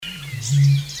Kia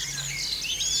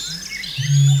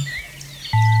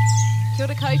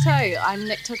ora koutou, I'm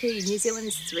Nick Tuki, New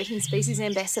Zealand's Threatened Species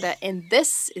Ambassador, and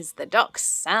this is the Doc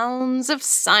Sounds of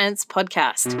Science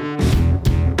podcast.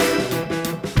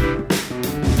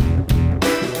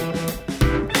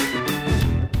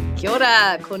 Kia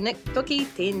ora, ko Nick Tuki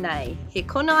tēnei. He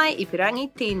konai I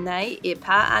pirangi tēnei e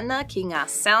pā ana ki ngā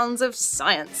Sounds of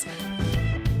Science.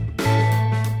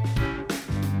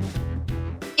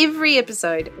 Every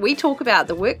episode, we talk about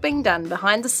the work being done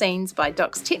behind the scenes by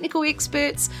DOC's technical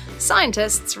experts,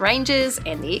 scientists, rangers,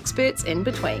 and the experts in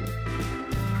between.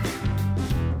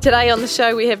 Today on the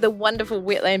show, we have the wonderful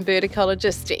wetland bird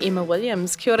ecologist, Emma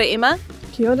Williams. Kia ora, Emma.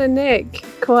 Kia ora, Nick.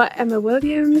 Ko Emma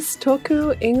Williams,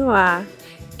 tōku ingoa.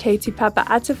 Kei te papa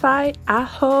atawhai,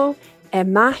 aho, e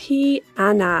mahi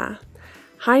ana.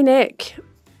 Hi, Nick.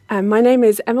 My name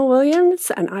is Emma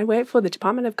Williams and I work for the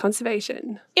Department of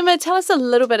Conservation. Emma, tell us a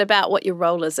little bit about what your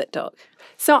role is at DOC.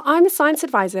 So I'm a science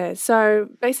advisor. So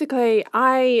basically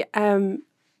I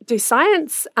do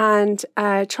science and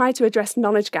try to address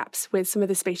knowledge gaps with some of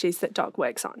the species that DOC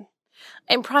works on.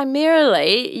 And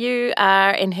primarily you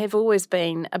are and have always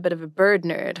been a bit of a bird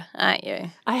nerd, aren't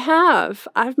you? I have.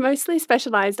 I've mostly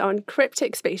specialised on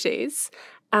cryptic species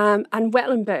and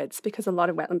wetland birds, because a lot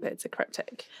of wetland birds are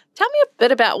cryptic. Tell me a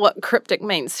bit about what cryptic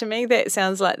means. To me, that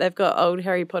sounds like they've got old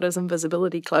Harry Potter's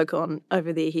invisibility cloak on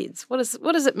over their heads. What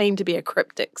does it mean to be a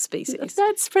cryptic species?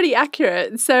 That's pretty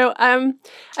accurate. So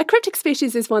a cryptic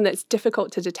species is one that's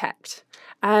difficult to detect.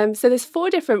 So there's 4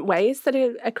 different ways that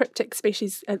a cryptic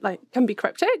species can be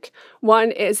cryptic. One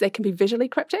is they can be visually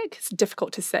cryptic. It's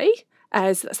difficult to see.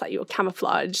 So that's like your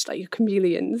camouflage, like your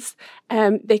chameleons.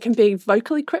 They can be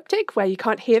vocally cryptic, where you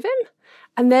can't hear them.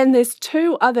 And then there's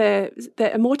 2 others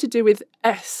that are more to do with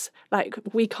us, like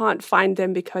we can't find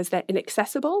them because they're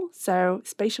inaccessible. So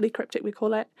spatially cryptic, we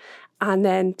call it. And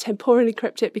then temporally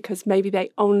cryptic, because maybe they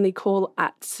only call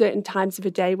at certain times of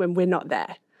the day when we're not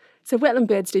there. So wetland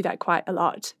birds do that quite a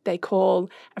lot. They call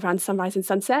around sunrise and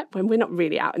sunset when we're not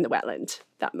really out in the wetland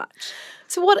that much.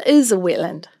 So what is a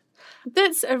wetland?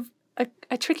 That's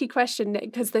a tricky question, Nick,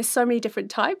 because there's so many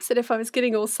different types. And if I was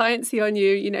getting all sciencey on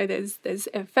you, there's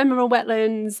ephemeral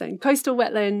wetlands and coastal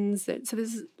wetlands. So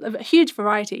there's a huge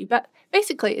variety. But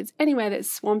basically, it's anywhere that's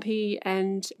swampy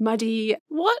and muddy.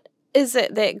 What is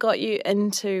it that got you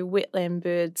into wetland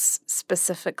birds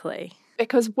specifically?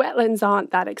 Because wetlands aren't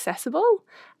that accessible,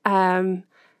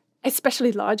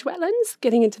 especially large wetlands.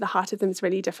 Getting into the heart of them is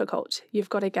really difficult. You've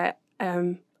got to get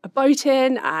a boat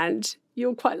in, and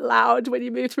you're quite loud when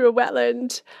you move through a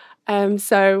wetland.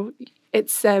 So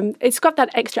it's got that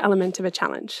extra element of a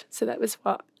challenge. So that was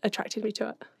what attracted me to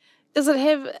it. Does it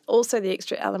have also the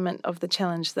extra element of the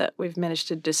challenge that we've managed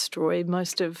to destroy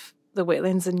most of the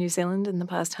wetlands in New Zealand in the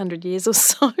past 100 years or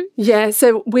so? Yeah,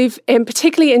 so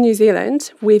particularly in New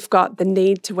Zealand, we've got the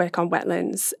need to work on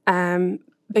wetlands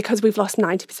because we've lost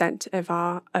 90% of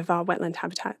our wetland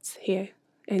habitats here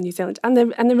in New Zealand, and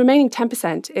the remaining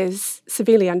 10% is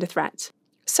severely under threat.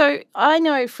 So I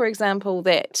know, for example,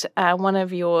 that one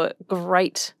of your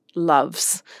great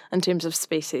loves in terms of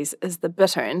species is the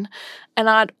bittern, and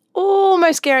I'd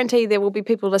almost guarantee there will be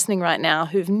people listening right now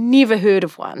who've never heard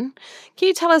of one. Can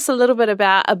you tell us a little bit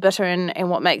about a bittern and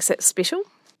what makes it special?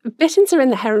 Bitterns are in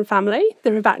the heron family.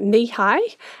 They're about knee-high,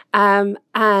 and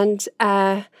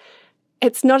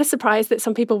it's not a surprise that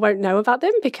some people won't know about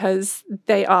them because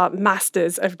they are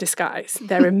masters of disguise.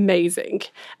 They're amazing.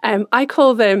 I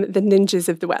call them the ninjas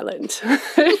of the wetland.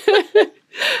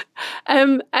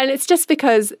 And it's just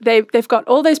because they've got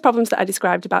all those problems that I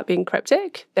described about being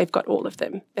cryptic. They've got all of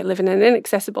them. They live in an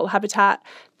inaccessible habitat.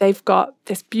 They've got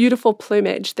this beautiful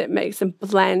plumage that makes them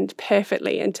blend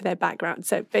perfectly into their background.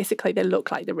 So basically they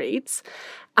look like the reeds.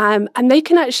 And they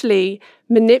can actually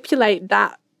manipulate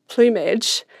that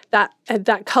plumage,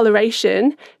 that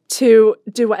coloration, to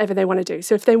do whatever they want to do.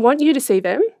 So if they want you to see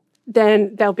them,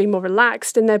 then they'll be more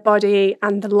relaxed in their body,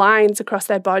 and the lines across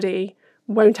their body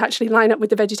won't actually line up with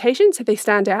the vegetation, so they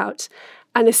stand out.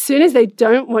 And as soon as they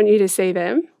don't want you to see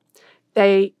them,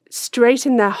 they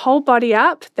straighten their whole body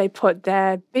up. They put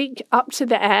their beak up to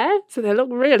the air, so they look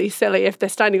really silly if they're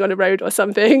standing on a road or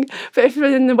something. But if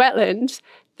they're in the wetland,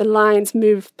 the lines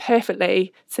move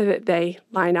perfectly so that they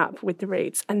line up with the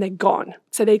reeds, and they're gone.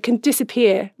 So they can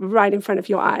disappear right in front of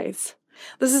your eyes.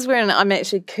 This is where I'm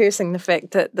actually cursing the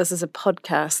fact that this is a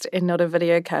podcast and not a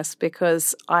videocast,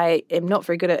 because I am not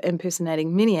very good at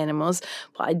impersonating many animals,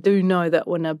 but I do know that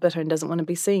when a bittern doesn't want to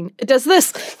be seen, it does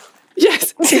this.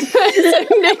 Yes. So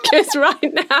Nick is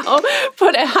right now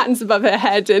put her hands above her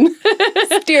head and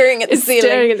Staring at the ceiling.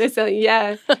 Staring at the ceiling.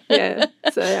 Yeah.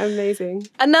 So amazing.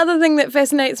 Another thing that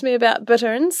fascinates me about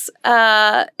bitterns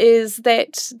is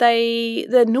that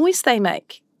the noise they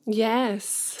make.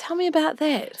 Yes. Tell me about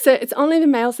that. So it's only the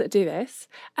males that do this,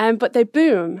 but they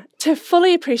boom. To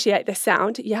fully appreciate this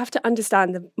sound, you have to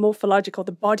understand the morphological,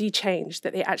 the body change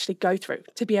that they actually go through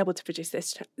to be able to produce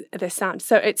this sound.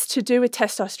 So it's to do with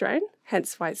testosterone,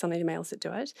 hence why it's only the males that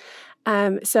do it.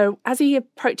 So as he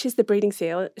approaches the breeding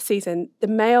season, the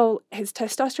male, his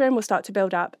testosterone will start to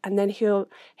build up, and then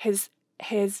his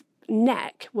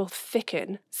neck will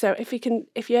thicken. So if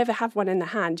you ever have one in the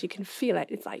hand, you can feel it.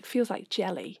 It's like feels like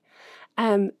jelly.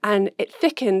 And it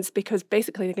thickens because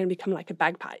basically they're going to become like a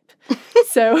bagpipe.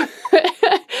 So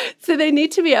they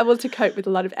need to be able to cope with a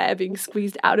lot of air being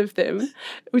squeezed out of them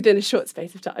within a short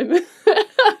space of time.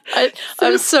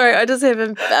 I'm sorry, I just have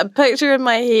a picture in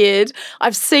my head.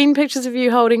 I've seen pictures of you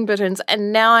holding bitterns,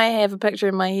 and now I have a picture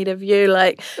in my head of you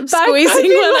like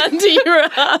squeezing one under your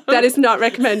arm. That is not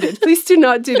recommended. Please do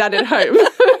not do that at home.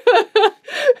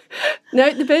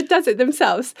 No, the bird does it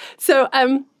themselves. So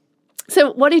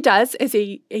what he does is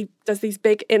he does these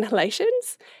big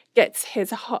inhalations, gets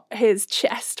his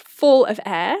chest full of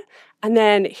air, and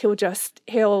then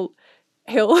he'll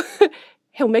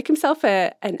make himself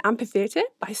an amphitheater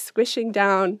by squishing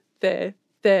down the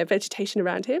vegetation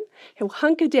around him. He'll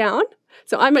hunker down.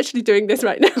 So I'm actually doing this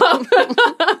right now.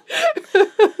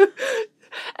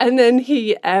 And then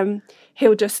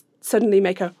he'll just suddenly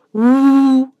make a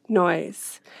woo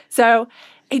noise. So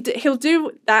he'll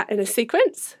do that in a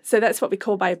sequence. So that's what we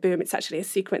call by a boom. It's actually a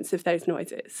sequence of those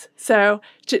noises. So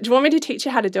do you want me to teach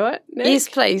you how to do it, Nick? Yes,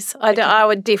 please. I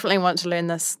would definitely want to learn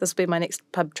this. This will be my next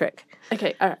pub trick.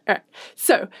 Okay, all right.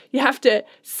 So you have to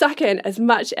suck in as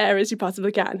much air as you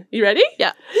possibly can. You ready?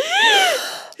 Yeah.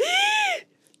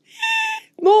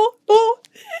 More.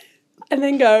 And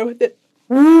then go.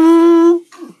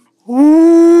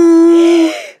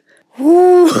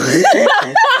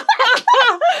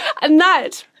 And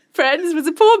that, friends, was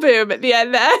a poor boom at the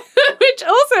end there, which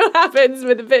also happens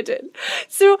with a bittern.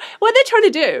 So what they're trying to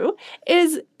do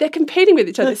is they're competing with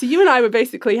each other. So you and I were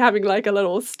basically having like a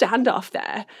little standoff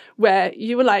there where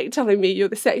you were like telling me you're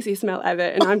the sexiest male ever,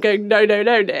 and I'm going, no,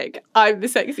 Nick, I'm the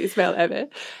sexiest male ever.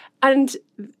 And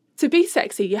to be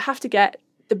sexy, you have to get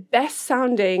the best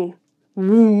sounding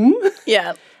room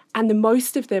and the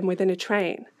most of them within a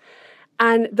train.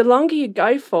 And the longer you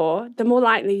go for, the more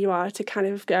likely you are to kind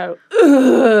of go,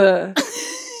 ugh.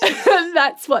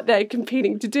 That's what they're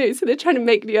competing to do. So they're trying to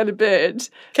make the other bird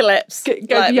collapse,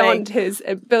 go beyond his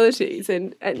abilities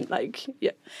and like,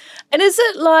 yeah. And is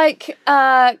it like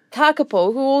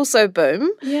kakapo, who also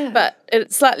boom, but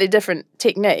it's slightly different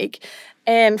technique.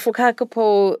 And for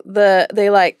kakapo, they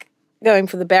like going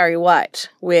for the Barry White,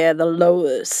 where the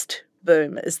lowest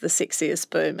boom is the sexiest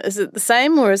boom. Is it the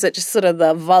same, or is it just sort of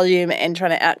the volume and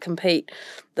trying to outcompete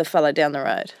the fella down the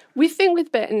road? We think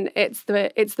with Bittern, it's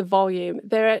the volume.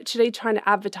 They're actually trying to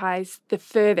advertise the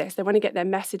furthest. They want to get their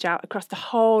message out across the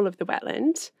whole of the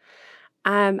wetland.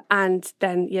 And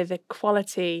then, the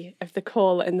quality of the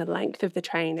call and the length of the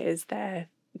train is there,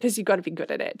 because you've got to be good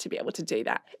at it to be able to do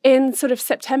that. In sort of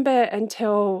September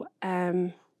until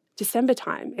December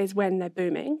time is when they're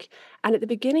booming. And at the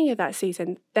beginning of that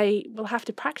season, they will have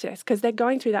to practice because they're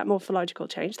going through that morphological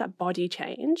change, that body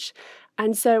change.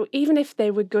 And so even if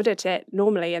they were good at it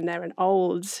normally and they're an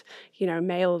old,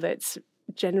 male that's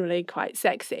generally quite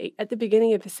sexy, at the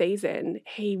beginning of the season,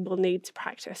 he will need to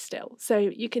practice still. So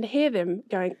you can hear them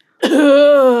going,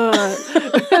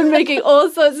 and making all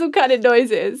sorts of kind of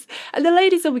noises. And the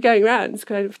ladies will be going around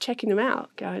kind of checking them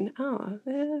out, going, oh,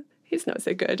 yeah. He's not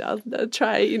so good. I'll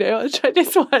try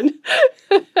this one.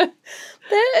 That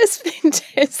is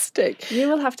fantastic. You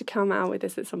will have to come out with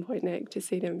us at some point, Nick, to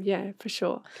see them. Yeah, for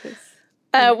sure.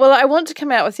 Well, I want to come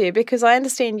out with you because I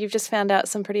understand you've just found out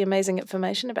some pretty amazing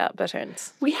information about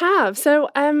bitterns. We have. So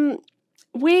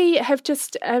we have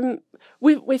just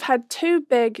we've had two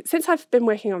big, since I've been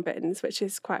working on bitterns, which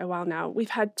is quite a while now.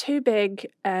 We've had two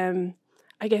big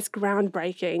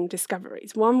groundbreaking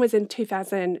discoveries. One was in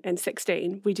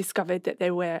 2016. We discovered that they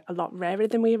were a lot rarer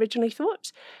than we originally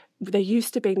thought. They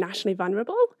used to be nationally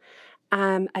vulnerable,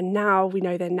 and now we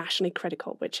know they're nationally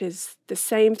critical, which is the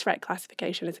same threat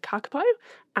classification as a kakapo,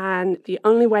 and the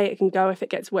only way it can go if it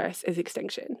gets worse is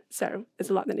extinction. So there's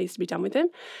a lot that needs to be done with them.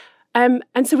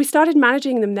 And so we started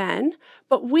managing them then,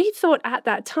 but we thought at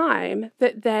that time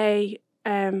that they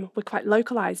were quite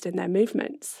localized in their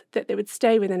movements, that they would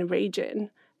stay within a region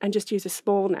and just use a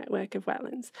small network of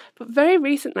wetlands. But very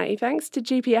recently, thanks to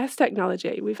GPS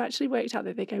technology, we've actually worked out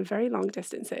that they go very long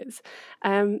distances.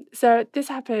 So this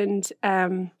happened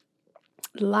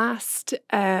last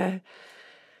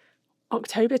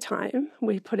October time.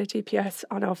 We put a GPS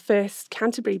on our first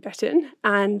Canterbury bittern,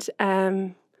 and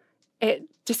it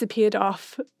disappeared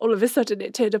off. All of a sudden,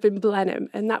 it turned up in Blenheim,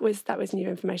 and that was new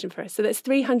information for us. So that's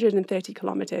 330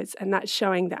 kilometres, and that's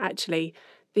showing that actually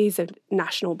these are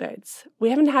national birds. We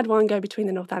haven't had one go between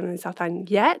the North Island and South Island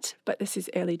yet, but this is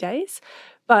early days.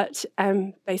 But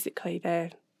basically,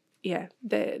 the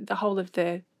whole of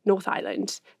the North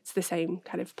Island, it's the same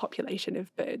kind of population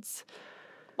of birds.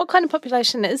 What kind of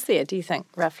population is there, do you think,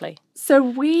 roughly?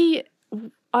 So the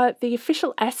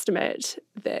official estimate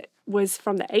that was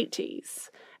from the 80s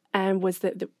was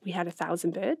that we had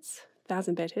 1,000 birds,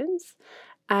 1,000 bitterns.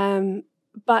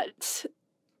 But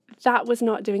that was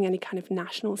not doing any kind of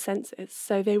national census.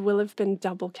 So they will have been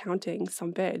double counting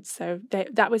some birds. So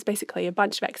that was basically a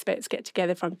bunch of experts get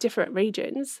together from different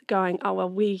regions going, oh, well,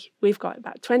 we've got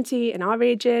about 20 in our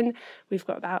region. We've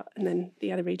got about, and then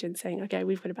the other region saying, okay,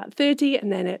 we've got about 30,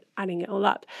 and then adding it all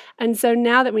up. And so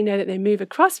now that we know that they move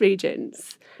across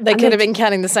regions. They could have been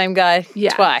counting the same guy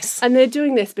twice. And they're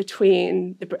doing this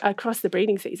across the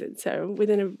breeding season. So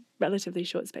within a relatively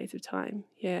short space of time.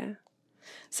 Yeah.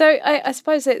 So I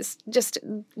suppose it's just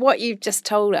what you've just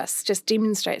told us just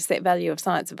demonstrates that value of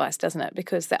science advice, doesn't it?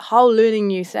 Because that whole learning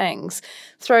new things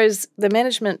throws the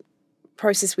management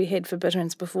process we had for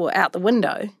bitterns before out the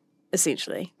window,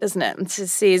 essentially, doesn't it? And it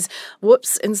says,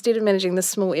 whoops, instead of managing this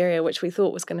small area which we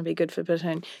thought was going to be good for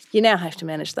bittern, you now have to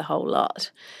manage the whole lot.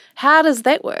 How does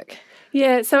that work?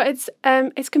 Yeah, so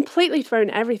it's completely thrown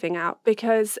everything out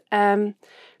because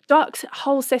DOC's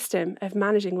whole system of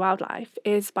managing wildlife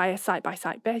is by a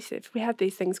site-by-site basis. We have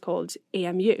these things called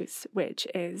EMUs, which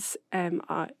is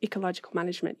our ecological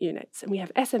management units, and we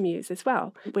have SMUs as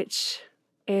well, which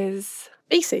is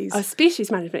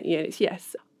species management units,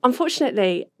 yes.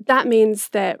 Unfortunately, that means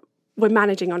that we're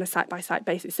managing on a site-by-site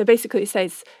basis. So basically it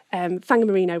says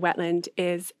Whangamarino wetland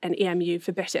is an EMU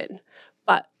for bittern,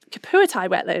 but Kapuatai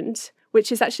wetland,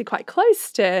 which is actually quite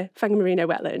close to Whangamarino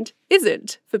wetland,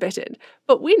 isn't for bittern.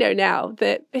 But we know now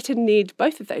that bittern need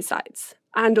both of those sites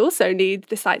and also need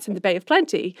the sites in the Bay of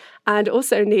Plenty and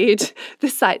also need the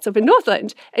sites up in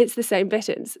Northland. It's the same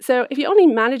bitterns. So if you're only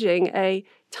managing a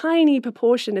tiny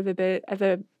proportion of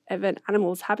an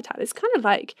animal's habitat, it's kind of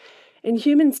like, in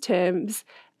humans' terms,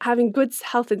 having good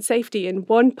health and safety in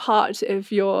one part of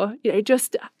your,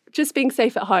 just being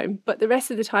safe at home, but the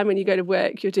rest of the time when you go to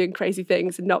work, you're doing crazy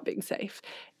things and not being safe.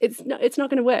 It's not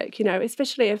going to work,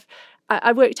 especially if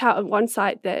I worked out at one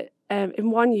site that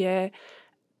in 1 year,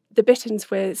 the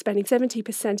bitterns were spending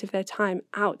 70% of their time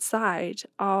outside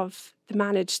of the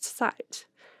managed site.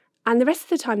 And the rest of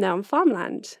the time they're on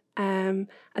farmland and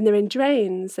they're in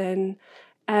drains and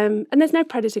there's no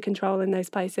predator control in those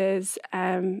places.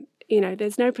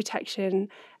 There's no protection.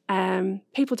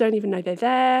 People don't even know they're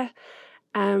there.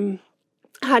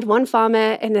 I had one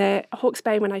farmer in the Hawke's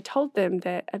Bay when I told them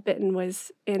that a bittern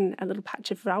was in a little patch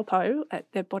of raupo at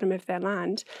the bottom of their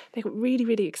land. They got really,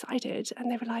 really excited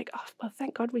and they were like, oh, well,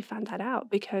 thank God we found that out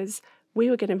because we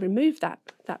were going to remove that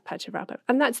patch of raupo.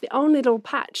 And that's the only little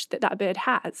patch that bird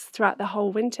has throughout the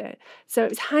whole winter. So it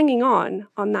was hanging on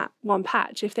that one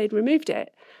patch. If they'd removed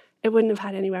it, it wouldn't have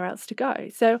had anywhere else to go.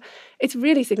 So it's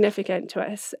really significant to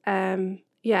us, and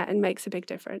makes a big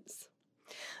difference.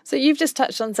 So you've just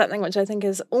touched on something which I think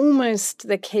is almost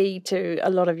the key to a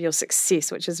lot of your success,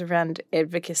 which is around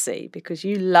advocacy, because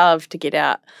you love to get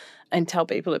out and tell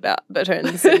people about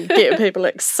bitterns and get people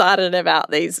excited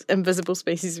about these invisible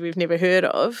species we've never heard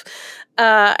of.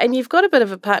 And you've got a bit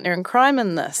of a partner in crime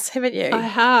in this, haven't you? I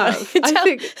have.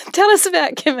 Tell us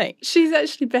about Kimmy. She's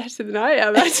actually better than I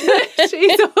am.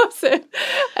 She's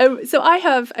awesome. So I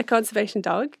have a conservation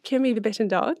dog, Kimmy the bittern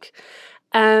dog.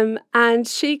 And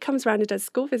she comes around and does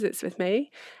school visits with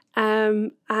me.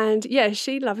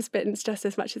 She loves bitterns just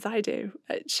as much as I do.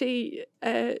 She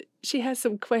has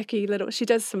some quirky she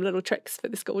does some little tricks for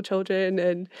the school children,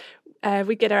 and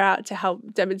we get her out to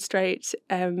help demonstrate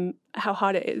how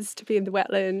hard it is to be in the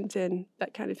wetland and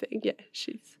that kind of thing. Yeah,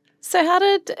 she's... So how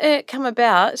did it come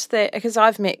about that, because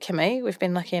I've met Kimmy, we've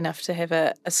been lucky enough to have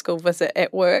a school visit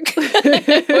at work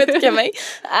with Kimmy.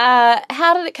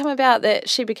 How did it come about that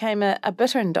she became a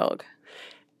bittern dog?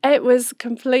 It was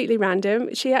completely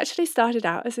random. She actually started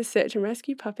out as a search and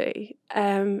rescue puppy,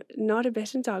 not a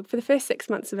bittern dog, for the first 6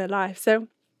 months of her life. So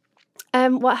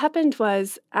what happened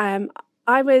was I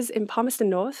was in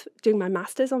Palmerston North doing my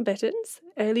master's on bitterns,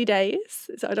 early days.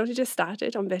 So I'd only just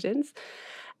started on bitterns.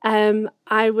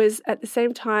 I was at the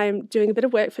same time doing a bit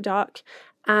of work for Doc,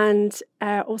 and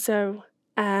also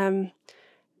in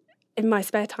my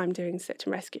spare time doing search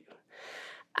and rescue.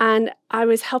 And I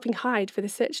was helping hide for the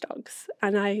search dogs,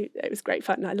 and it was great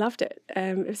fun. I loved it.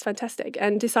 It was fantastic,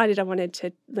 and decided I wanted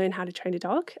to learn how to train a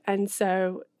dog. And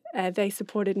so they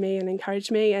supported me and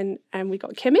encouraged me, and we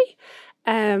got Kimmy.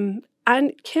 And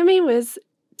Kimmy was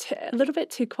a little bit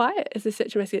too quiet as a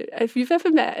search and rescue. If you've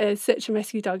ever met a search and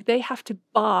rescue dog, they have to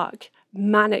bark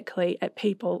manically at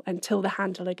people until the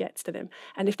handler gets to them.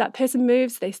 And if that person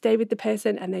moves, they stay with the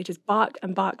person and they just bark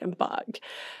and bark and bark.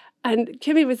 And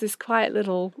Kimmy was this quiet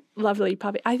little lovely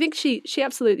puppy. I think she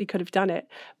absolutely could have done it,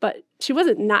 but she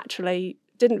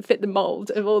didn't fit the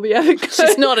mold of all the other guys.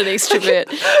 She's not an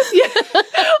extrovert.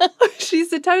 Yeah.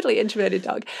 She's a totally introverted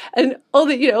dog. And all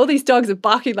these dogs are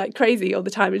barking like crazy all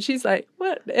the time. And she's like,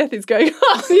 what on earth is going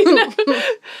on?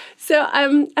 So,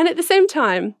 and at the same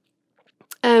time,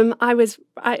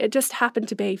 it just happened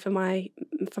to be for my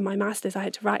master's, I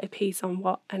had to write a piece on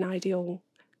what an ideal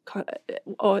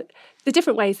or the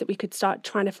different ways that we could start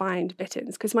trying to find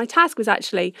bitterns, because my task was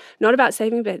actually not about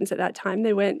saving bitterns at that time.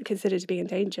 They weren't considered to be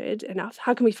endangered enough.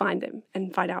 How can we find them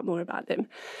and find out more about them?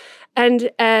 And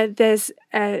there's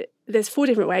 4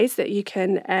 different ways that you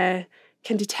can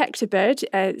detect a bird.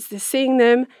 It's the seeing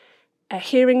them,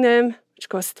 hearing them, which of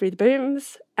course through the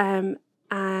booms, and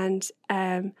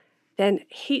then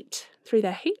heat, through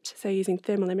their heat, so using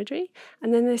thermal imagery,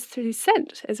 and then there's through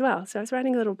scent as well. So I was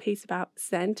writing a little piece about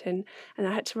scent, and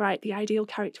I had to write the ideal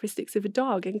characteristics of a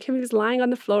dog, and Kimmy was lying on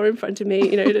the floor in front of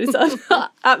me, just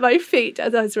at my feet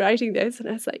as I was writing this, and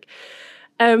I was like,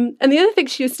 and the other thing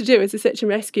she used to do as a search and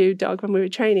rescue dog when we were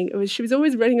training was she was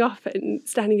always running off and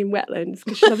standing in wetlands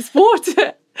because she loves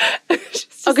water.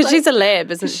 Because she's a lab,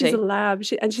 isn't she? She's a lab,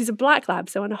 and she's a black lab.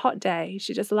 So on a hot day,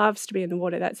 she just loves to be in the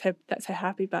water. That's her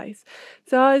happy place.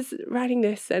 So I was writing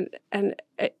this, and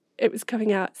it was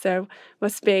coming out. So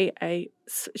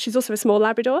she's also a small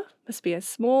Labrador. Must be a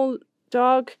small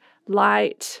dog,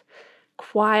 light,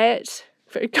 quiet,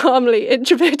 very calmly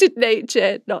introverted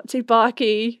nature, not too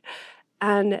barky,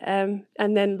 and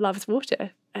then loves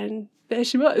water. And there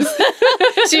she was.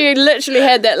 So you literally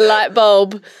had that light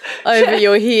bulb over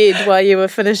your head while you were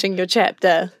finishing your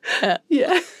chapter.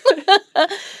 Yeah.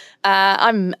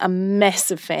 I'm a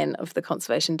massive fan of the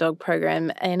Conservation Dog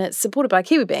Program, and it's supported by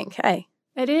Kiwibank, hey?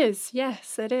 It is,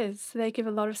 yes, it is. They give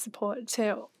a lot of support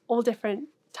to all different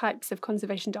types of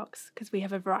conservation dogs because we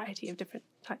have a variety of different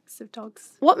types of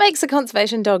dogs. What makes a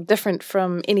conservation dog different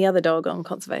from any other dog on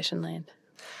conservation land?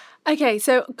 Okay,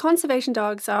 so conservation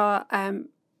dogs are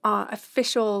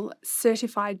official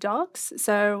certified dogs.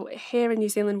 So here in New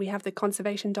Zealand, we have the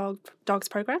Conservation Dogs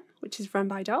Program, which is run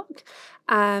by DOC.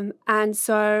 And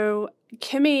so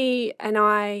Kimmy and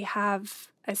I have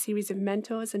a series of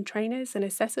mentors and trainers and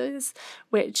assessors,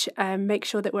 which make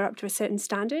sure that we're up to a certain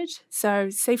standard. So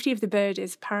safety of the bird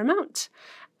is paramount.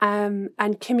 And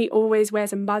Kimmy always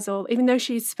wears a muzzle, even though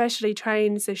she's specially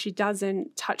trained so she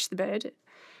doesn't touch the bird.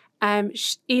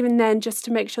 Even then, just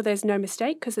to make sure there's no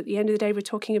mistake, because at the end of the day, we're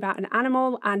talking about an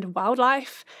animal and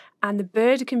wildlife, and the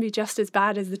bird can be just as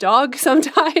bad as the dog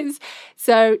sometimes.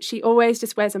 So she always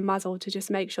just wears a muzzle to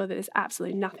just make sure that there's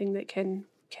absolutely nothing that can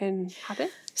happen.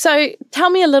 So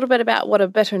tell me a little bit about what a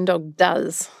bittern dog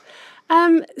does.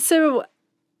 So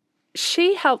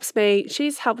she's helped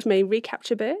me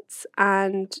recapture birds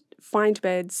and find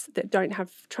birds that don't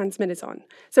have transmitters on.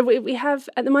 So we have,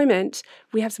 at the moment,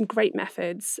 we have some great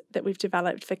methods that we've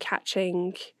developed for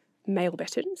catching male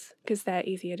bitterns because they're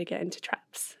easier to get into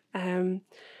traps.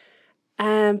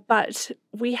 But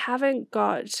we haven't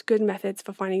got good methods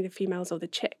for finding the females or the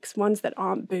chicks, ones that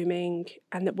aren't booming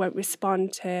and that won't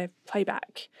respond to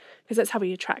playback, because that's how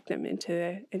we attract them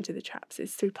into the traps,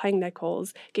 is through playing their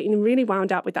calls, getting them really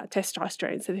wound up with that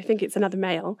testosterone so they think it's another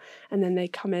male, and then they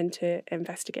come in to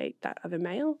investigate that other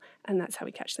male, and that's how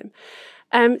we catch them.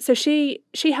 So she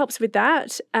helps with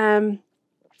that. And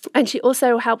she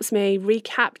also helps me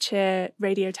recapture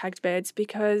radio tagged birds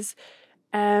because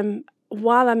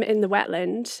while I'm in the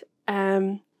wetland,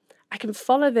 I can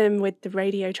follow them with the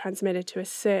radio transmitter to a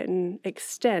certain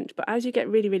extent. But as you get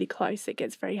really, really close, it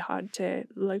gets very hard to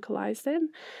localize them.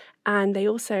 And they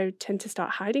also tend to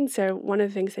start hiding. So one of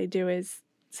the things they do is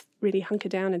really hunker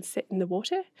down and sit in the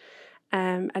water.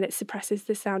 And it suppresses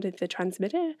the sound of the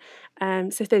transmitter.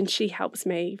 So then she helps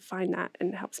me find that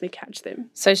and helps me catch them.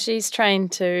 So she's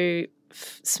trained to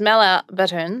smell out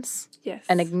bitterns, yes,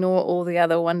 and ignore all the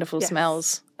other wonderful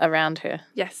smells around her.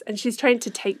 Yes, and she's trained to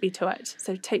take me to it.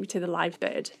 So take me to the live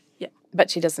bird. Yeah.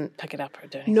 But she doesn't pick it up or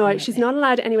do anything. No, she's not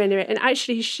allowed anywhere near it. And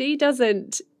actually, she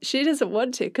doesn't she doesn't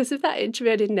want to because of that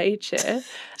introverted nature.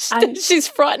 And she's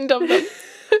frightened of them.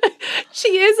 She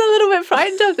is a little bit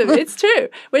frightened of them. It's true.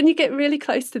 When you get really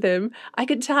close to them, I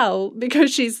can tell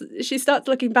because she starts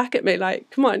looking back at me like,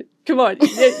 come on,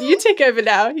 you take over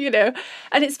now,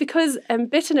 And it's because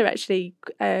bittern are actually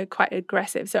quite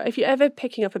aggressive. So if you're ever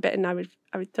picking up a bittern, I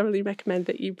would thoroughly recommend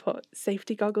that you put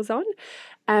safety goggles on,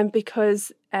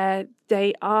 because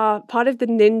they are part of the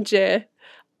ninja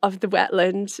of the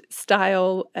wetland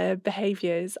style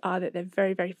behaviours are that they're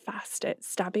very, very fast at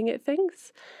stabbing at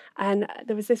things. And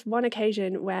there was this one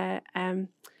occasion where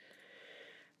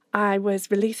I was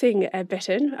releasing a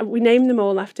bittern. We named them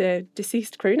all after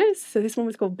deceased crooners. So this one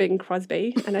was called Bing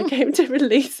Crosby, and I came to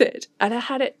release it. And I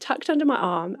had it tucked under my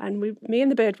arm, and me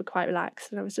and the bird were quite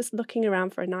relaxed. And I was just looking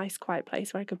around for a nice quiet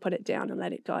place where I could put it down and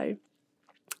let it go.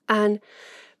 And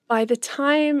by the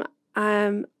time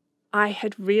I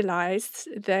had realised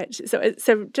that,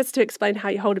 so just to explain how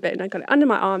you hold a bittern, I got it under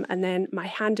my arm and then my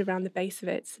hand around the base of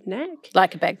its neck.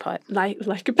 Like a bagpipe. Like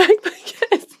a bagpipe,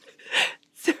 yes.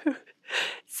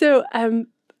 So,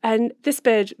 and this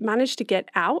bird managed to get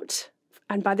out,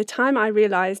 and by the time I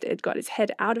realised it got its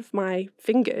head out of my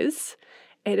fingers,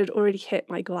 it had already hit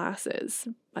my glasses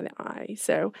by the eye.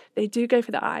 So they do go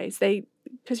for the eyes.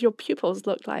 Because your pupils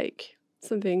look like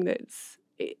something that's,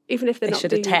 even if they're not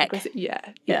should being attack. aggressive,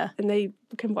 yeah, and they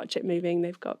can watch it moving.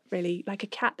 They've got really, like a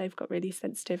cat, they've got really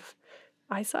sensitive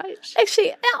eyesight.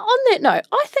 Actually, on that note,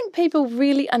 I think people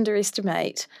really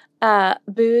underestimate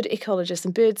bird ecologists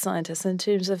and bird scientists in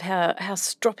terms of how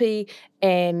stroppy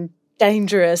and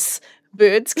dangerous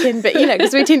birds can be,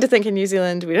 because we tend to think in New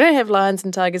Zealand we don't have lions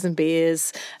and tigers and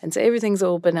bears, and so everything's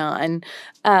all benign,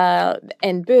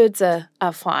 and birds are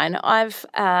fine. I've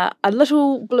a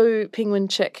little blue penguin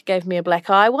chick gave me a black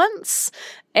eye once,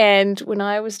 and when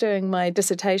I was doing my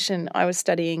dissertation I was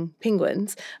studying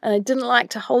penguins, and I didn't like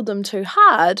to hold them too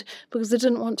hard because I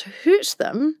didn't want to hurt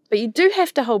them, but you do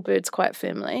have to hold birds quite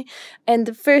firmly. And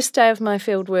the first day of my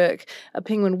field work, a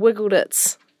penguin wiggled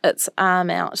its arm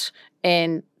out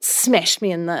and smashed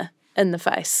me in the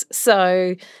face.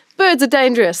 So birds are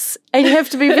dangerous, and you have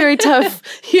to be very tough.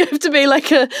 You have to be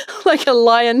like a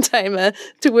lion tamer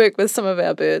to work with some of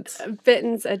our birds.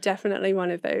 Bitterns are definitely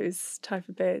one of those type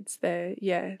of birds.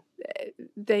 They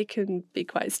can be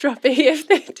quite stroppy if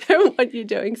they don't want you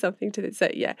doing something to them. So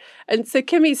and so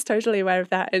Kimmy's totally aware of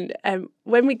that. And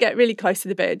when we get really close to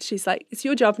the bird, she's like, "It's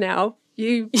your job now.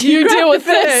 You deal with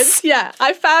this. Yeah,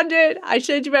 I found it. I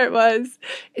showed you where it was.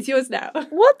 It's yours now."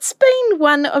 What's been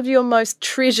one of your most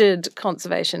treasured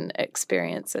conservation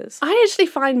experiences? I actually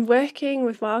find working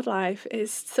with wildlife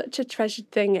is such a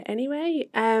treasured thing anyway.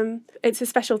 It's a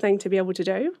special thing to be able to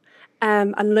do,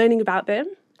 and learning about them.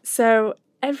 So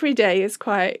every day is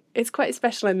quite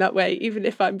special in that way, even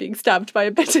if I'm being stabbed by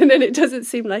a bittern and it doesn't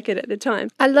seem like it at the time.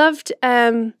 I loved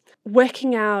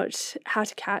working out how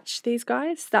to catch these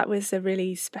guys. That was a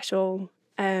really special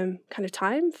kind of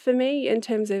time for me in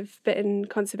terms of bittern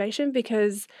conservation,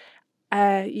 because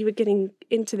you were getting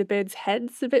into the birds'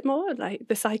 heads a bit more, like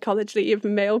the psychology of a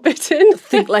male bittern.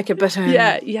 Think like a bittern.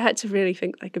 Yeah, you had to really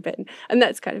think like a bittern. And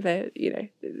that's kind of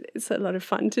it's a lot of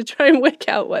fun to try and work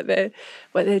out what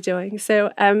they're doing. So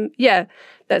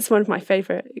that's one of my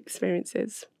favourite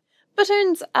experiences.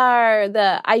 Bitterns are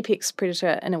the apex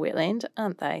predator in a wetland,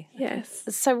 aren't they? Yes.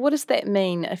 So what does that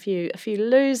mean if you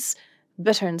lose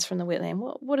bitterns from the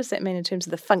wetland? What does that mean in terms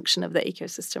of the function of the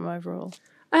ecosystem overall?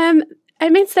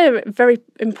 It means they're very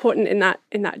important in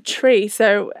that tree.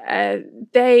 So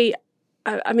they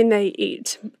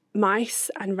eat mice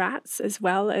and rats as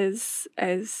well as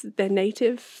their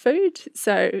native food.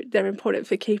 So they're important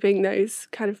for keeping those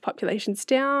kind of populations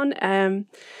down.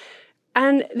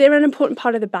 And they're an important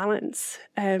part of the balance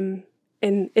in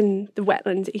the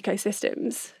wetland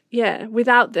ecosystems. Yeah,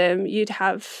 without them, you'd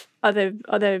have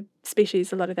other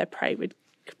species. A lot of their prey would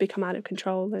become out of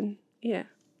control, and yeah.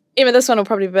 Emma, this one will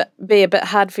probably be a bit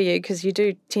hard for you because you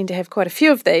do tend to have quite a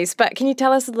few of these. But can you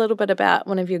tell us a little bit about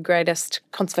one of your greatest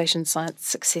conservation science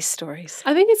success stories?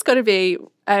 I think it's got to be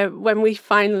when we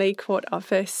finally caught our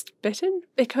first bittern,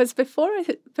 because before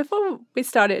we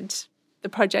started the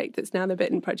project that's now the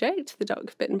Bittern Project, the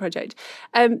Doc Bittern Project,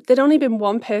 there'd only been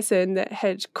one person that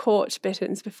had caught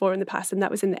bitterns before in the past, and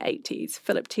that was in the 80s.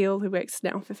 Philip Teal, who works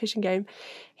now for Fish and Game,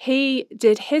 he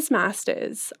did his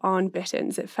masters on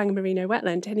bitterns at Whangamarino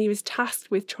Wetland, and he was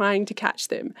tasked with trying to catch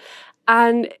them.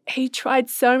 And he tried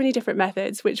so many different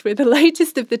methods, which were the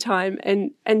latest of the time,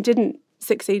 and didn't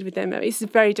succeed with them. It's a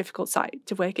very difficult site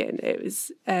to work in. It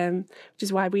was, which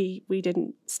is why we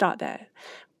didn't start there.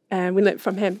 We learnt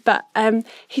from him. But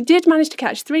he did manage to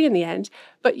catch 3 in the end,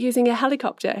 but using a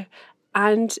helicopter.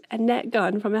 and a net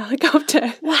gun from a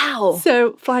helicopter. Wow.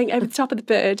 So flying over the top of the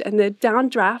bird, and the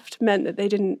downdraft meant that they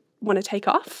didn't want to take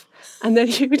off. And then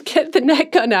you would get the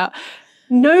net gun out.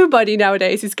 Nobody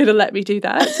nowadays is going to let me do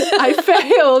that. I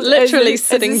failed Literally as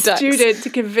sitting a ducks. student to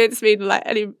convince me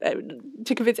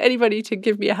to convince anybody to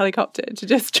give me a helicopter to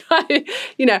just try,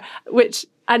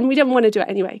 and we didn't want to do it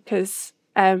anyway because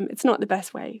it's not the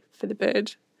best way for the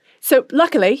bird. So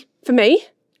luckily for me,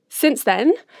 since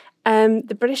then,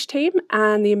 the British team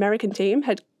and the American team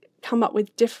had come up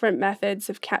with different methods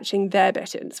of catching their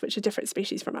bitterns, which are different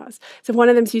species from ours. So one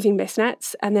of them's using mist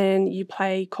nets, and then you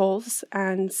play calls,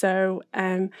 and so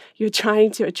you're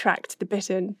trying to attract the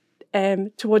bittern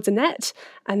towards a net,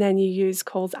 and then you use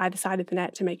calls either side of the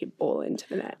net to make it ball into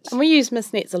the net. And we use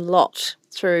mist nets a lot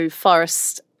through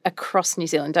forests across New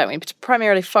Zealand, don't we? But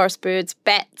primarily forest birds,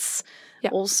 bats.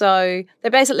 Yep. Also, they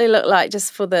basically look like,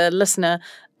 just for the listener,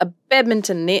 a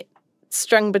badminton net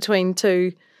strung between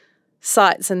two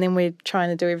sites, and then we're trying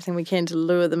to do everything we can to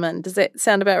lure them in. Does that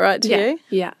sound about right to you?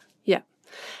 Yeah.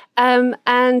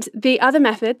 And the other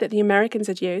method that the Americans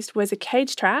had used was a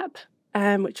cage trap,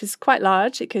 which was quite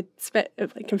large. It can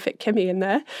fit Kimmy in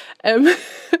there, and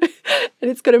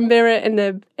it's got a mirror in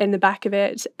the back of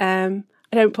it. I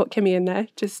don't put Kimmy in there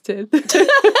just to.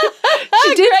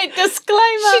 Great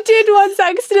disclaimer. She did once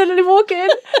accidentally walk in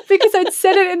because I'd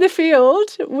set it in the field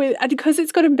and because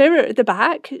it's got a mirror at the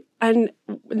back, and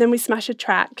then we smash a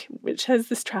track which has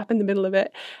this trap in the middle of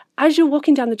it. As you're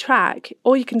walking down the track,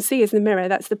 all you can see is the mirror.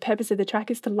 That's the purpose of the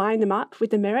track, is to line them up with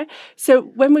the mirror. So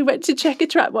when we went to check a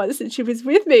trap once and she was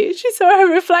with me, she saw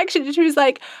her reflection and she was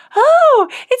like, "Oh,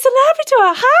 it's a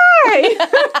Labrador, hi!"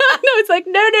 No, it's like,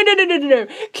 no.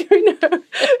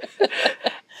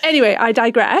 Anyway, I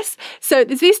digress. So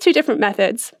there's these two different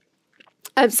methods.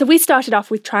 So we started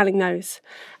off with trialling those.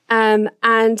 And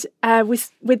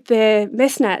with the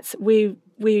mist nets, we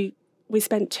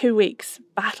spent 2 weeks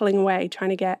battling away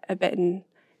trying to get a bittern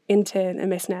into a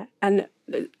mist net. And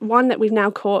one that we've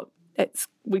now caught,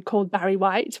 we called Barry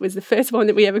White, was the first one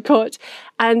that we ever caught.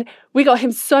 And we got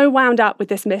him so wound up with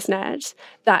this mist net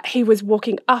that he was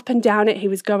walking up and down it. He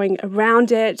was going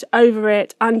around it, over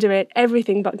it, under it,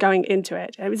 everything but going into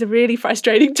it. And it was a really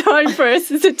frustrating time for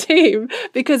us as a team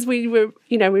because we were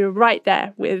right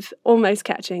there with almost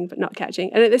catching but not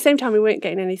catching. And at the same time, we weren't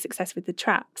getting any success with the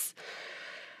traps.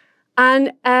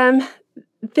 And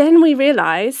then we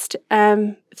realised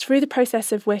through the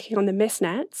process of working on the mist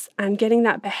nets and getting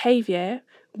that behaviour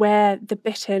where the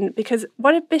bittern, because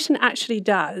what a bittern actually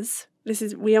does,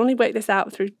 we only work this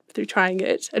out through trying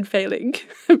it and failing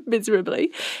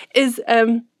miserably, is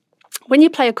when you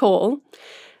play a call,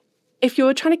 if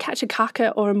you're trying to catch a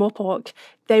kaka or a moorpork,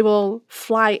 they will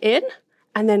fly in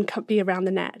and then be around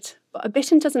the net. But a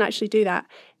bittern doesn't actually do that.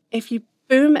 If you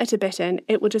boom at a bittern,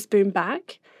 it will just boom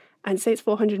back. And say it's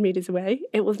 400 metres away,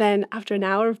 it will then, after an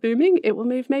hour of booming, it will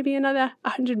move maybe another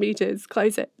 100 metres,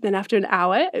 close it. Then after an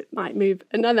hour, it might move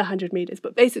another 100 metres.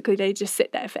 But basically, they just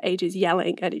sit there for ages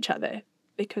yelling at each other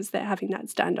because they're having that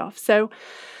standoff. So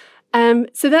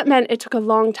that meant it took a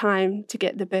long time to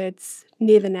get the birds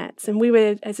near the nets. And we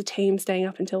were, as a team, staying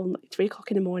up until 3 o'clock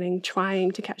in the morning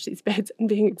trying to catch these birds and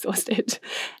being exhausted.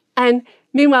 And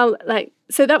meanwhile,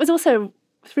 so that was also,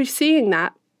 through seeing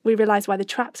that, we realised why the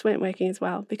traps weren't working as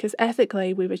well, because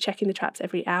ethically we were checking the traps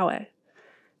every hour.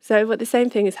 So the same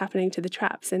thing is happening to the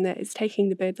traps in that it's taking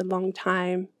the birds a long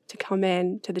time to come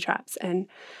in to the traps. And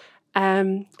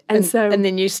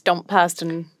then you stomp past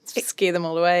and scare them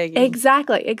all away again.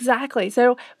 Exactly.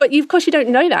 So, but of course you don't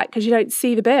know that because you don't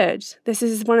see the bird. This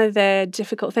is one of the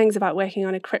difficult things about working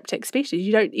on a cryptic species.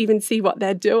 You don't even see what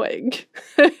they're doing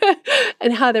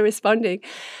and how they're responding.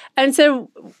 And so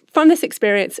from this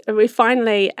experience, we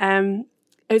finally, it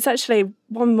was actually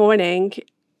one morning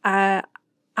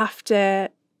after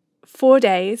 4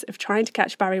 days of trying to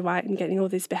catch Barry White and getting all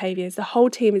these behaviours, the whole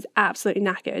team is absolutely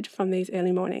knackered from these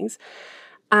early mornings.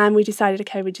 And we decided,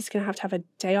 okay, we're just going to have a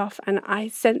day off. And I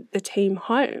sent the team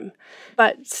home.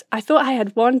 But I thought I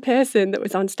had one person that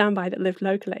was on standby that lived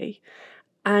locally.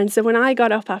 And so when I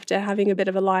got up after having a bit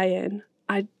of a lie-in,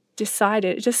 I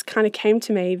decided, it just kind of came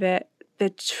to me that the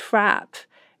trap,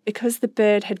 because the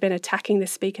bird had been attacking the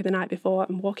speaker the night before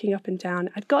and walking up and down,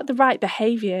 I'd got the right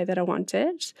behaviour that I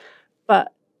wanted,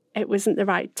 but it wasn't the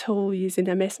right tool using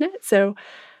a mist net. So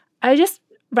I just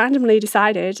randomly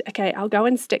decided, okay, I'll go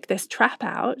and stick this trap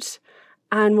out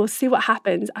and we'll see what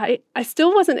happens. I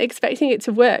still wasn't expecting it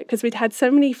to work because we'd had so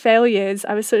many failures.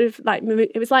 I was sort of like,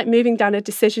 it was like moving down a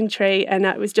decision tree, and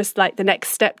it was just like the next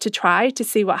step to try to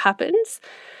see what happens.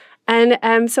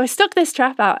 And so I stuck this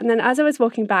trap out. And then as I was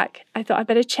walking back, I thought I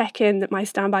better check in that my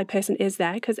standby person is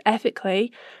there, because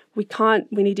ethically we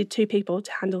needed 2 people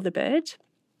to handle the bird.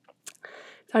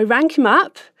 So I rang him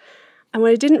up. And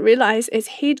what I didn't realise is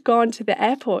he'd gone to the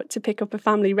airport to pick up a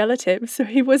family relative, so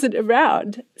he wasn't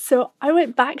around. So I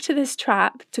went back to this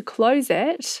trap to close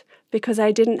it because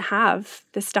I didn't have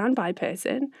the standby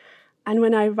person. And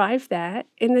when I arrived there,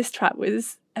 in this trap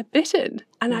was a bittern.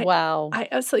 And I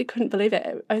absolutely couldn't believe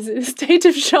it. I was in a state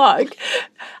of shock.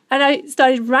 And I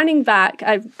started running back.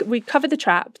 We covered the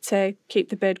trap to keep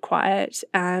the bird quiet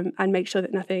and make sure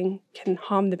that nothing can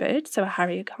harm the bird, so a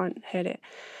harrier can't hurt it.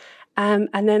 And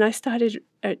then I started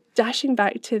dashing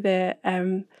back to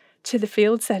the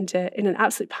field centre in an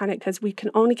absolute panic, because we can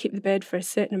only keep the bird for a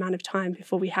certain amount of time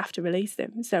before we have to release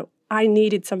them. So I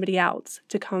needed somebody else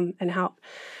to come and help.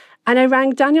 And I rang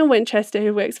Daniel Winchester,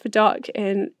 who works for Doc,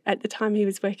 at the time he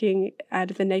was working out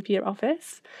of the Napier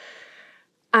office.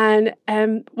 And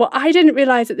what I didn't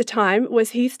realise at the time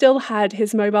was he still had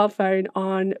his mobile phone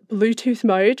on Bluetooth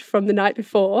mode from the night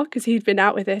before, because he'd been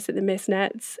out with us at the Mist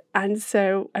Nets. And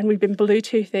we'd been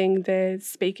Bluetoothing the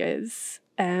speakers,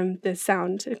 the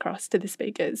sound across to the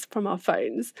speakers from our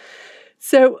phones.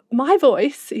 So my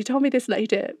voice, he told me this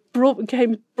later,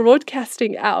 came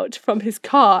broadcasting out from his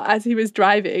car as he was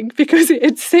driving, because it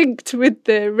had synced with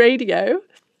the radio.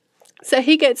 So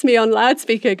he gets me on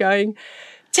loudspeaker going,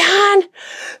 Dan!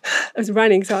 I was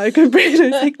running, so I couldn't breathe. I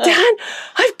was like, Dan,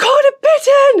 I've caught a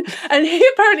bittern! And he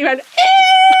apparently went,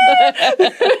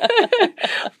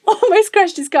 almost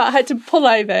crashed his car. I had to pull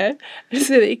over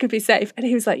so that he could be safe. And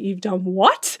he was like, you've done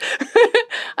what?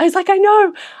 I was like, I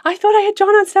know. I thought I had John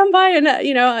on standby.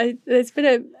 And, there's been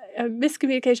a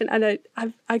miscommunication. And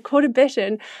I caught a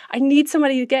bittern. I need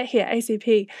somebody to get here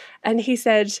ASAP. And he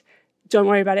said, don't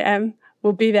worry about it, Em.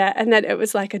 We'll be there. And then it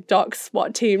was like a Doc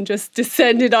SWAT team just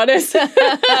descended on us.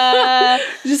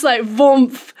 Just like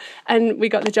voomp. And we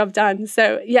got the job done.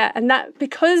 So yeah, and that,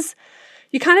 because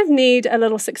you kind of need a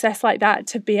little success like that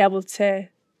to be able to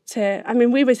I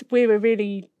mean, we were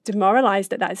really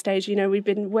demoralized at that stage. We'd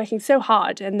been working so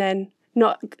hard and then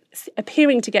not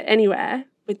appearing to get anywhere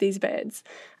with these birds.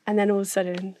 And then all of a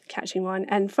sudden catching one.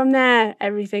 And from there,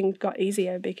 everything got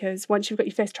easier, because once you've got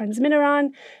your first transmitter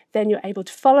on, then you're able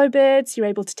to follow birds. You're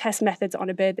able to test methods on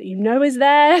a bird that you know is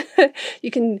there.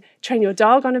 You can train your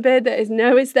dog on a bird that is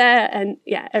there. And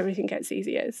yeah, everything gets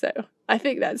easier. So I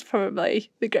think that's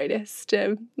probably the greatest,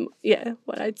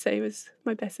 what I'd say was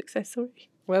my best success story.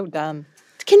 Well done.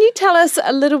 Can you tell us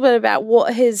a little bit about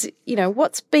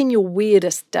what's been your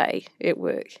weirdest day at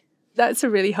work? That's a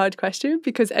really hard question,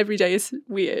 because every day is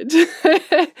weird.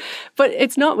 But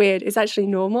it's not weird. It's actually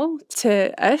normal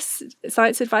to us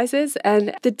science advisors.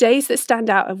 And the days that stand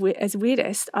out as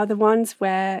weirdest are the ones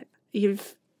where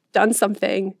you've done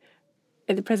something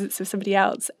in the presence of somebody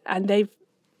else, and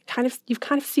you've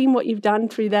kind of seen what you've done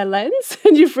through their lens,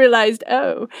 and you've realised,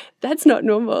 oh, that's not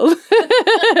normal.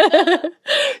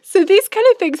 So these kind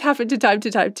of things happen to time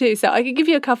too. So I can give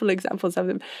you a couple examples of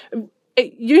them.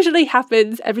 It usually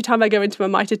happens every time I go into a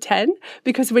Mitre 10,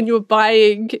 because when you're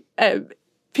buying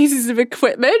pieces of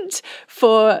equipment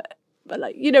for,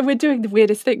 we're doing the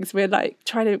weirdest things. We're like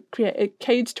trying to create a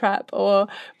cage trap or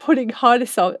putting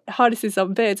harnesses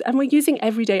on birds, and we're using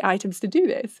everyday items to do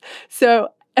this. So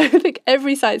I think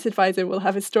every science advisor will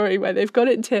have a story where they've got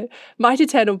into Mitre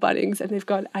 10 or Bunnings and they've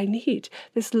gone, I need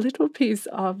this little piece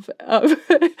of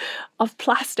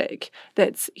plastic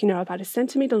that's, about a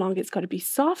centimetre long. It's got to be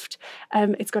soft.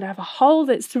 It's got to have a hole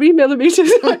that's 3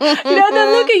 millimetres. They'll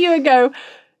look at you and go,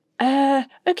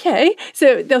 okay.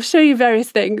 So they'll show you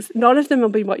various things. None of them will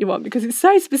be what you want, because it's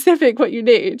so specific what you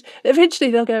need.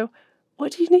 Eventually they'll go,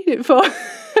 what do you need it for?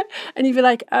 And you'd be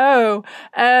like,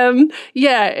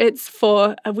 it's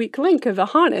for a weak link of a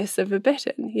harness of a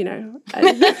bittern,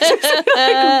 And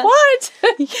like, what?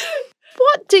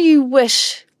 What do you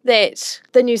wish that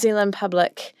the New Zealand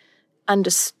public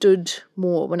understood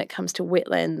more when it comes to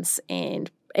wetlands and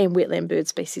wetland bird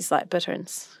species like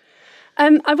bitterns?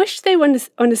 I wish they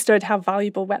understood how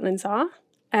valuable wetlands are.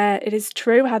 It is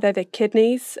true how they're the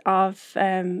kidneys of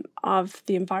the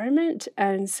environment,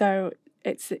 and so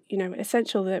it's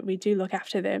essential that we do look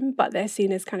after them. But they're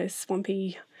seen as kind of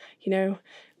swampy,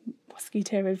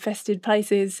 mosquito-infested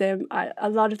places. A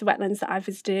lot of the wetlands that I've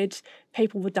visited,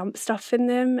 people will dump stuff in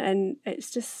them, and it's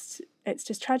just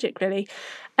tragic, really.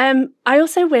 I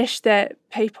also wish that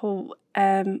people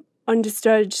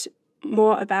understood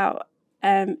more about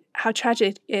how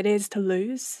tragic it is to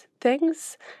lose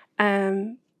things,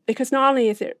 because not only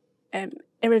is it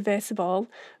irreversible,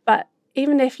 but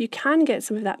even if you can get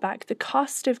some of that back, the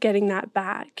cost of getting that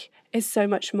back so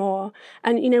much more.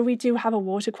 And, you know, we do have a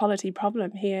water quality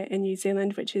problem here in New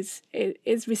Zealand, which is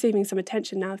receiving some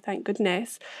attention now, thank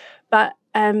goodness. But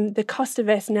the cost of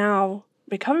us now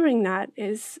recovering that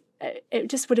it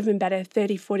just would have been better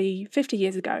 30, 40, 50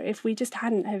 years ago if we just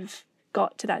hadn't have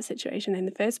got to that situation in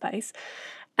the first place.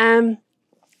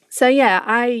 So yeah,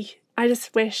 I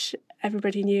just wish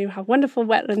everybody knew how wonderful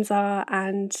wetlands are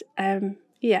and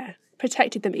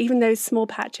protected them, even those small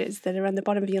patches that are on the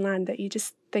bottom of your land that you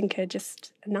just think are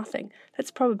just nothing. That's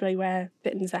probably where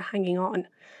Bitterns are hanging on,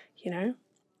 you know.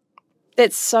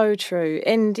 That's so true.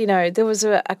 And, you know, there was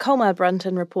a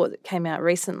Colmar-Brunton report that came out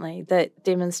recently that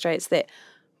demonstrates that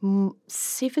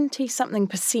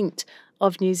 70-something%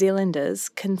 of New Zealanders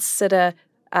consider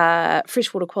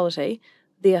freshwater quality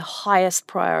their highest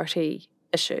priority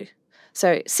issue.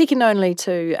 So second only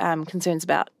to concerns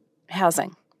about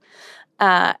housing.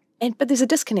 But there's a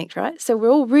disconnect, right? So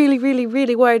we're all really, really,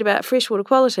 really worried about freshwater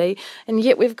quality, and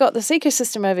yet we've got this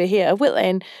ecosystem over here, a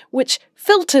wetland, which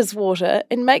filters water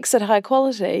and makes it high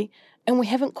quality, and we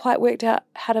haven't quite worked out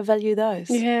how to value those.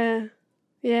 Yeah,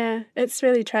 it's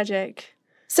really tragic.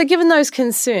 So given those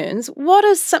concerns, what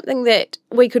is something that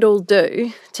we could all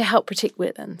do to help protect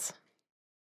wetlands?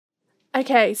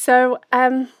 Okay, so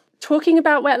talking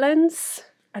about wetlands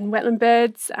and wetland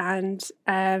birds and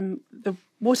the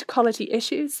water quality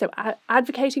issues, so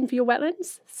advocating for your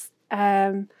wetlands,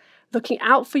 looking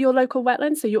out for your local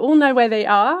wetlands so you all know where they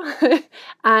are,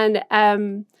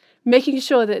 and making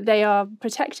sure that they are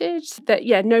protected, that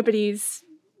nobody's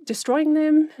destroying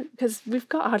them, because we've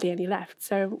got hardly any left,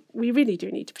 so we really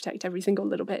do need to protect every single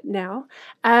little bit now.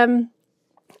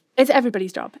 It's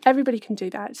everybody's job. Everybody can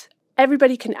do that.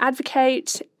 Everybody can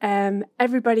advocate,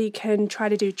 everybody can try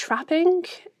to do trapping,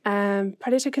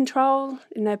 predator control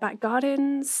in their back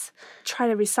gardens, try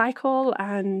to recycle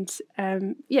and,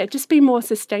 just be more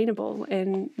sustainable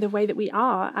in the way that we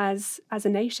are as a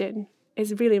nation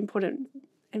is a really important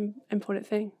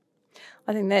thing.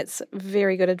 I think that's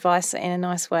very good advice and a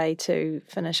nice way to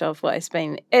finish off what has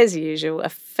been, as usual, a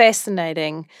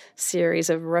fascinating series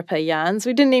of ripper yarns.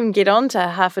 We didn't even get on to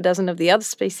half a dozen of the other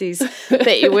species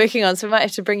that you're working on, so we might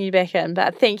have to bring you back in.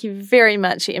 But thank you very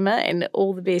much, Emma, and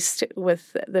all the best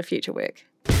with the future work.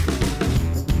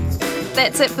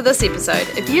 That's it for this episode.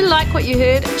 If you like what you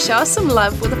heard, show us some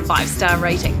love with a 5-star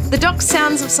rating. The Doc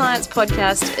Sounds of Science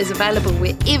podcast is available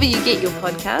wherever you get your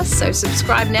podcasts, so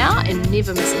subscribe now and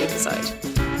never miss an episode.